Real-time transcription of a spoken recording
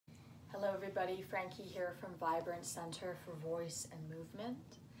Hello everybody, Frankie here from Vibrant Center for Voice and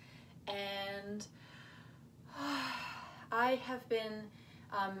Movement. And I have been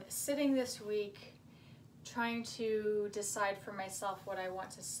sitting this week trying to decide for myself what I want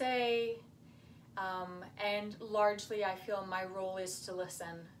to say, and largely I feel my role is to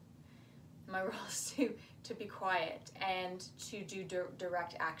listen. My role is to be quiet and to do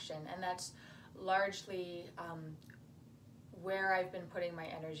direct action, and that's largely where I've been putting my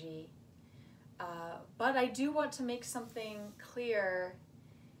energy. But I do want to make something clear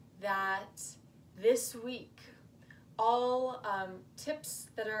that this week, all tips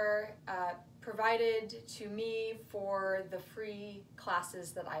that are provided to me for the free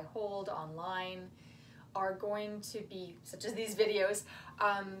classes that I hold online are going to be, such as these videos,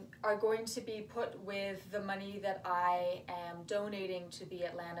 are going to be put with the money that I am donating to the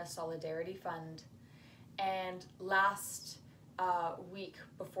Atlanta Solidarity Fund. And last week,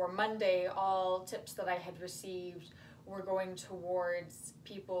 before Monday, all tips that I had received were going towards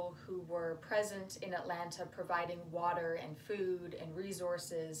people who were present in Atlanta, providing water and food and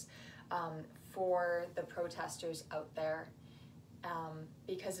resources for the protesters out there.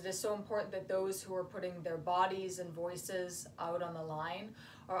 Because it is so important that those who are putting their bodies and voices out on the line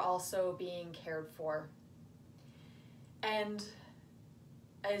are also being cared for. And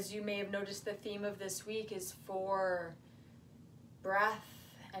as you may have noticed, the theme of this week is for breath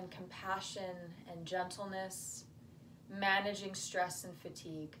and compassion and gentleness, managing stress and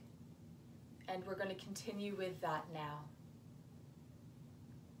fatigue. And we're going to continue with that now.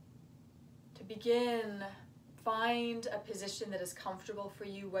 To begin, find a position that is comfortable for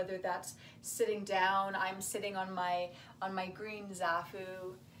you, whether that's sitting down. I'm sitting on my green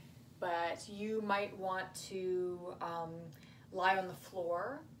zafu, but you might want to lie on the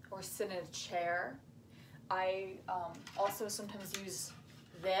floor or sit in a chair. I also sometimes use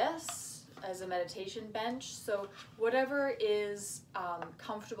this as a meditation bench. So whatever is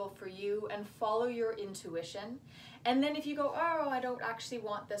comfortable for you, and follow your intuition. And then if you go, oh, I don't actually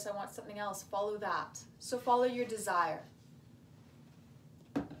want this, I want something else, follow that. So follow your desire.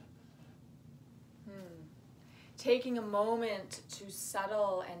 Taking a moment to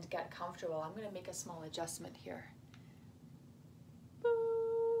settle and get comfortable. I'm going to make a small adjustment here.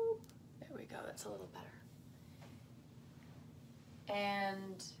 Boop. There we go, that's a little better.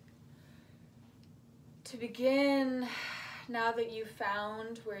 And to begin, now that you've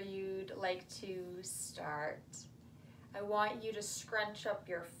found where you'd like to start, I want you to scrunch up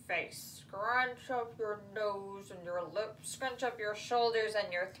your face, scrunch up your nose and your lips, scrunch up your shoulders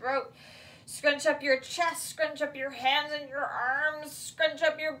and your throat, scrunch up your chest, scrunch up your hands and your arms, scrunch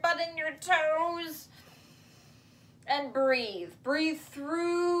up your butt and your toes, and breathe. Breathe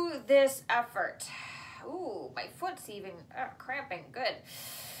through this effort. Ooh, my foot's even cramping. Good.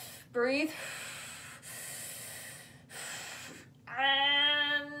 Breathe.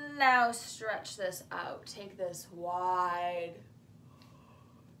 And now stretch this out. Take this wide.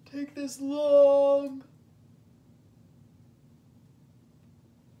 Take this long.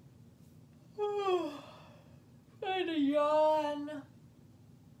 Find a yawn.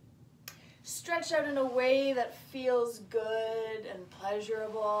 Stretch out in a way that feels good and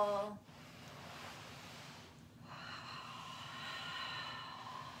pleasurable.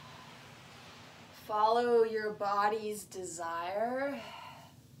 Follow your body's desire.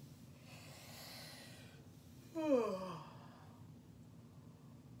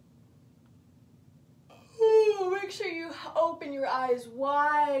 Make sure you open your eyes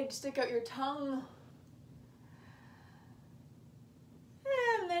wide, stick out your tongue.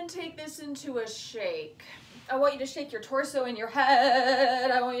 And then take this into a shake. I want you to shake your torso and your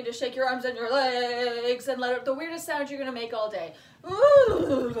head. I want you to shake your arms and your legs and let out the weirdest sound you're gonna make all day.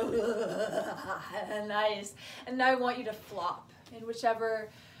 Nice. And now I want you to flop in whichever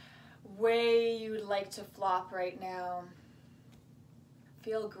way you would like to flop right now.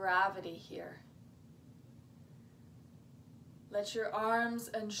 Feel gravity here. Let your arms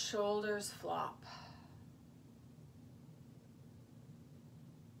and shoulders flop.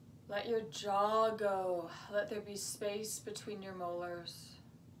 Let your jaw go. Let there be space between your molars.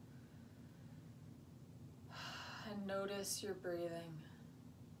 And notice your breathing.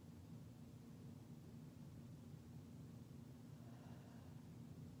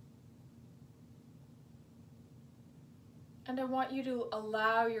 And I want you to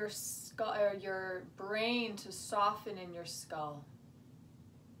allow your skull, or your brain, to soften in your skull.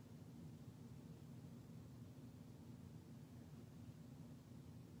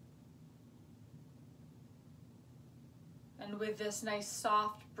 And with this nice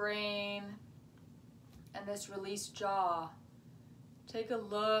soft brain and this released jaw, Take a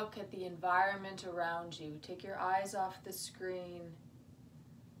look at the environment around you. Take your eyes off the screen.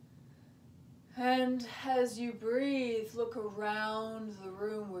 And as you breathe, look around the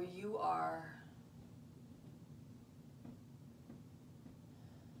room where you are.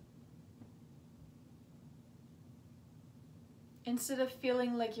 Instead of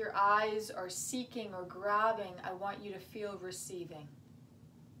feeling like your eyes are seeking or grabbing, I want you to feel receiving.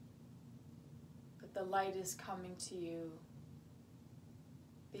 That the light is coming to you.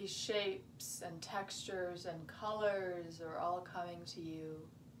 These shapes and textures and colors are all coming to you.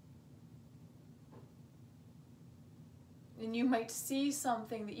 And you might see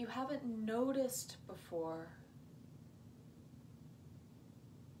something that you haven't noticed before.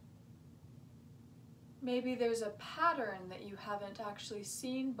 Maybe there's a pattern that you haven't actually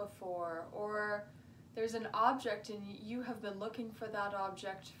seen before, or there's an object and you have been looking for that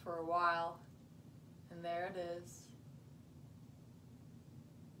object for a while, and there it is.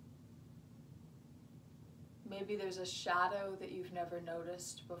 Maybe there's a shadow that you've never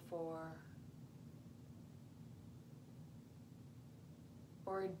noticed before,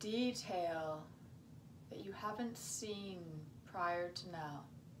 or a detail that you haven't seen prior to now.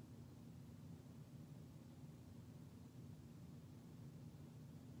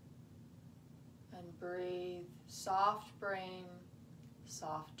 And breathe, soft brain,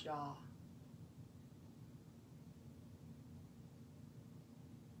 soft jaw.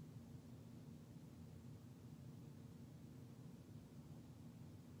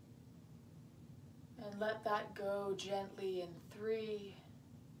 And let that go gently in 3,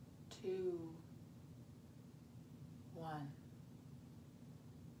 2, 1.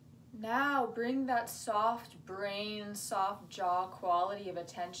 Now bring that soft brain, soft jaw quality of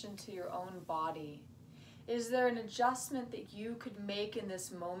attention to your own body. Is there an adjustment that you could make in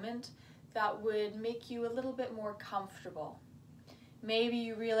this moment that would make you a little bit more comfortable? Maybe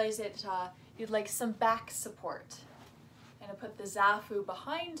you realize that you'd like some back support. I'm going to put the zafu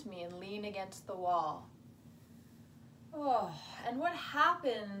behind me and lean against the wall. Oh, and what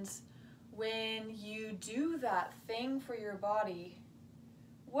happens when you do that thing for your body?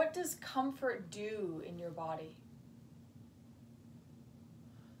 What does comfort do in your body?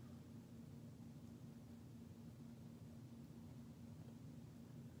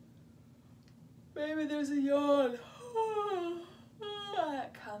 Maybe there's a yawn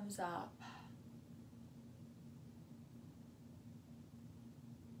that comes up.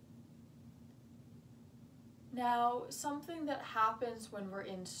 Now, something that happens when we're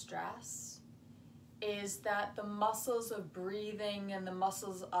in stress is that the muscles of breathing and the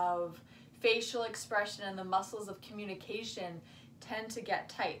muscles of facial expression and the muscles of communication tend to get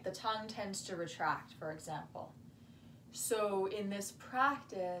tight. The tongue tends to retract, for example. So in this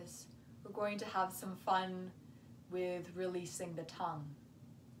practice, we're going to have some fun with releasing the tongue.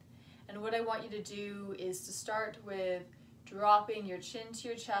 And what I want you to do is to start with dropping your chin to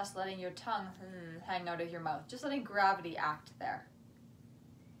your chest, letting your tongue hang out of your mouth. Just letting gravity act there.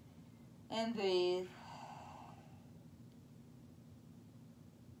 And breathe.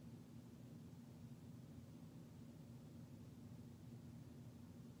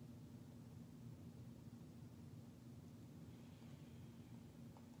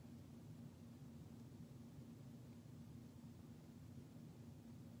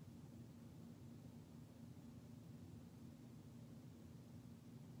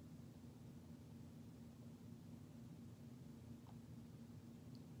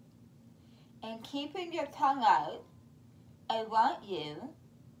 And keeping your tongue out, I want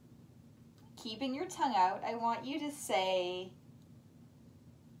you to say,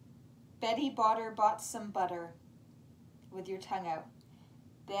 Betty Botter bought some butter with your tongue out.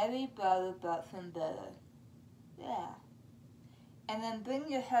 Betty Botter bought some butter. Yeah. And then bring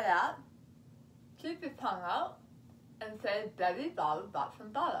your head up, keep your tongue out, and say, Betty Botter bought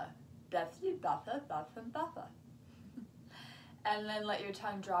some butter. Betty Botter bought some butter. And then let your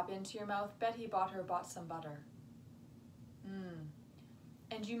tongue drop into your mouth. Betty Botter bought some butter.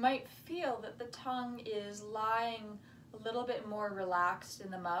 And you might feel that the tongue is lying a little bit more relaxed in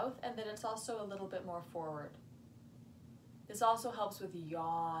the mouth and that it's also a little bit more forward. This also helps with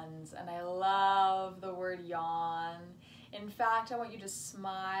yawns, and I love the word yawn. In fact, I want you to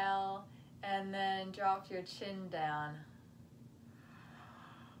smile and then drop your chin down.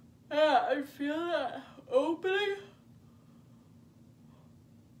 Yeah, I feel that opening.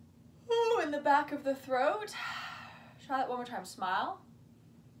 Ooh, in the back of the throat. Try that one more time. Smile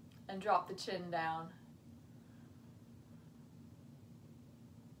and drop the chin down.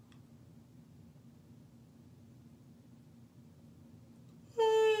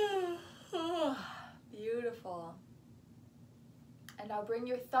 Beautiful. And now bring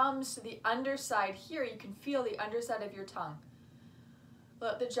your thumbs to the underside here. You can feel the underside of your tongue.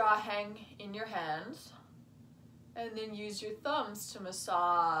 Let the jaw hang in your hands. And then use your thumbs to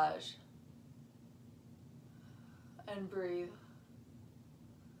massage. And breathe.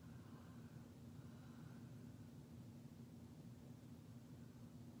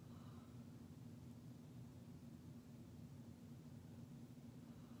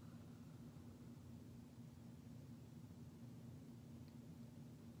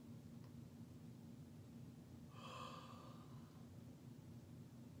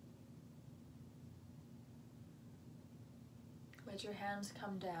 Let your hands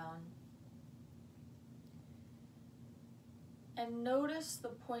come down. And notice the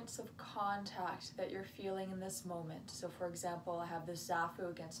points of contact that you're feeling in this moment. So for example, I have this zafu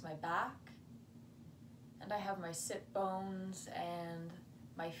against my back, and I have my sit bones and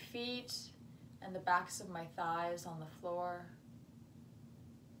my feet and the backs of my thighs on the floor.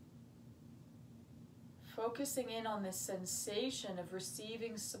 Focusing in on this sensation of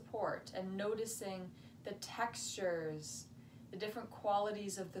receiving support and noticing the textures, the different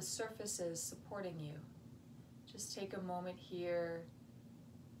qualities of the surfaces supporting you. Just take a moment here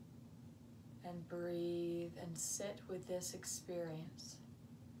and breathe and sit with this experience.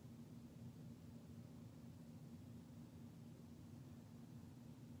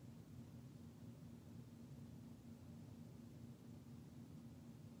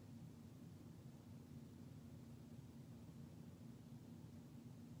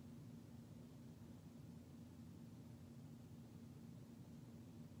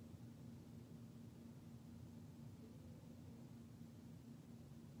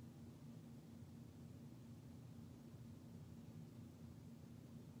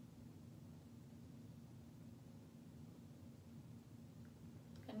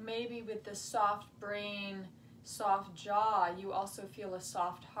 Maybe with the soft brain, soft jaw, you also feel a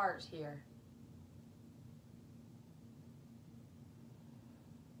soft heart here.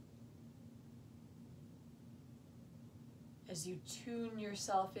 As you tune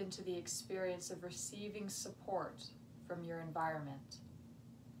yourself into the experience of receiving support from your environment.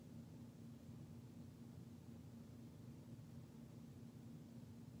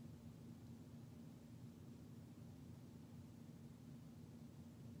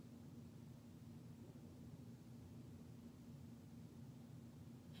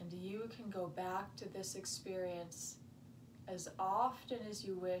 And you can go back to this experience as often as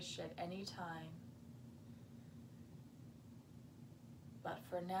you wish at any time. But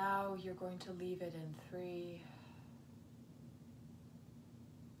for now, you're going to leave it in 3,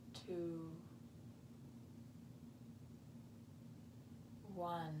 2,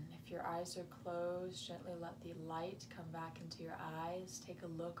 1. If your eyes are closed, gently let the light come back into your eyes. Take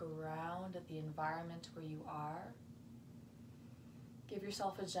a look around at the environment where you are. Give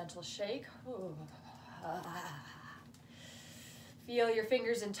yourself a gentle shake. Ooh. Feel your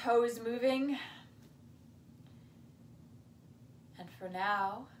fingers and toes moving. And for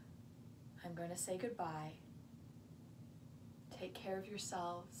now, I'm going to say goodbye. Take care of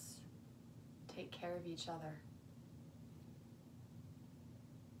yourselves. Take care of each other.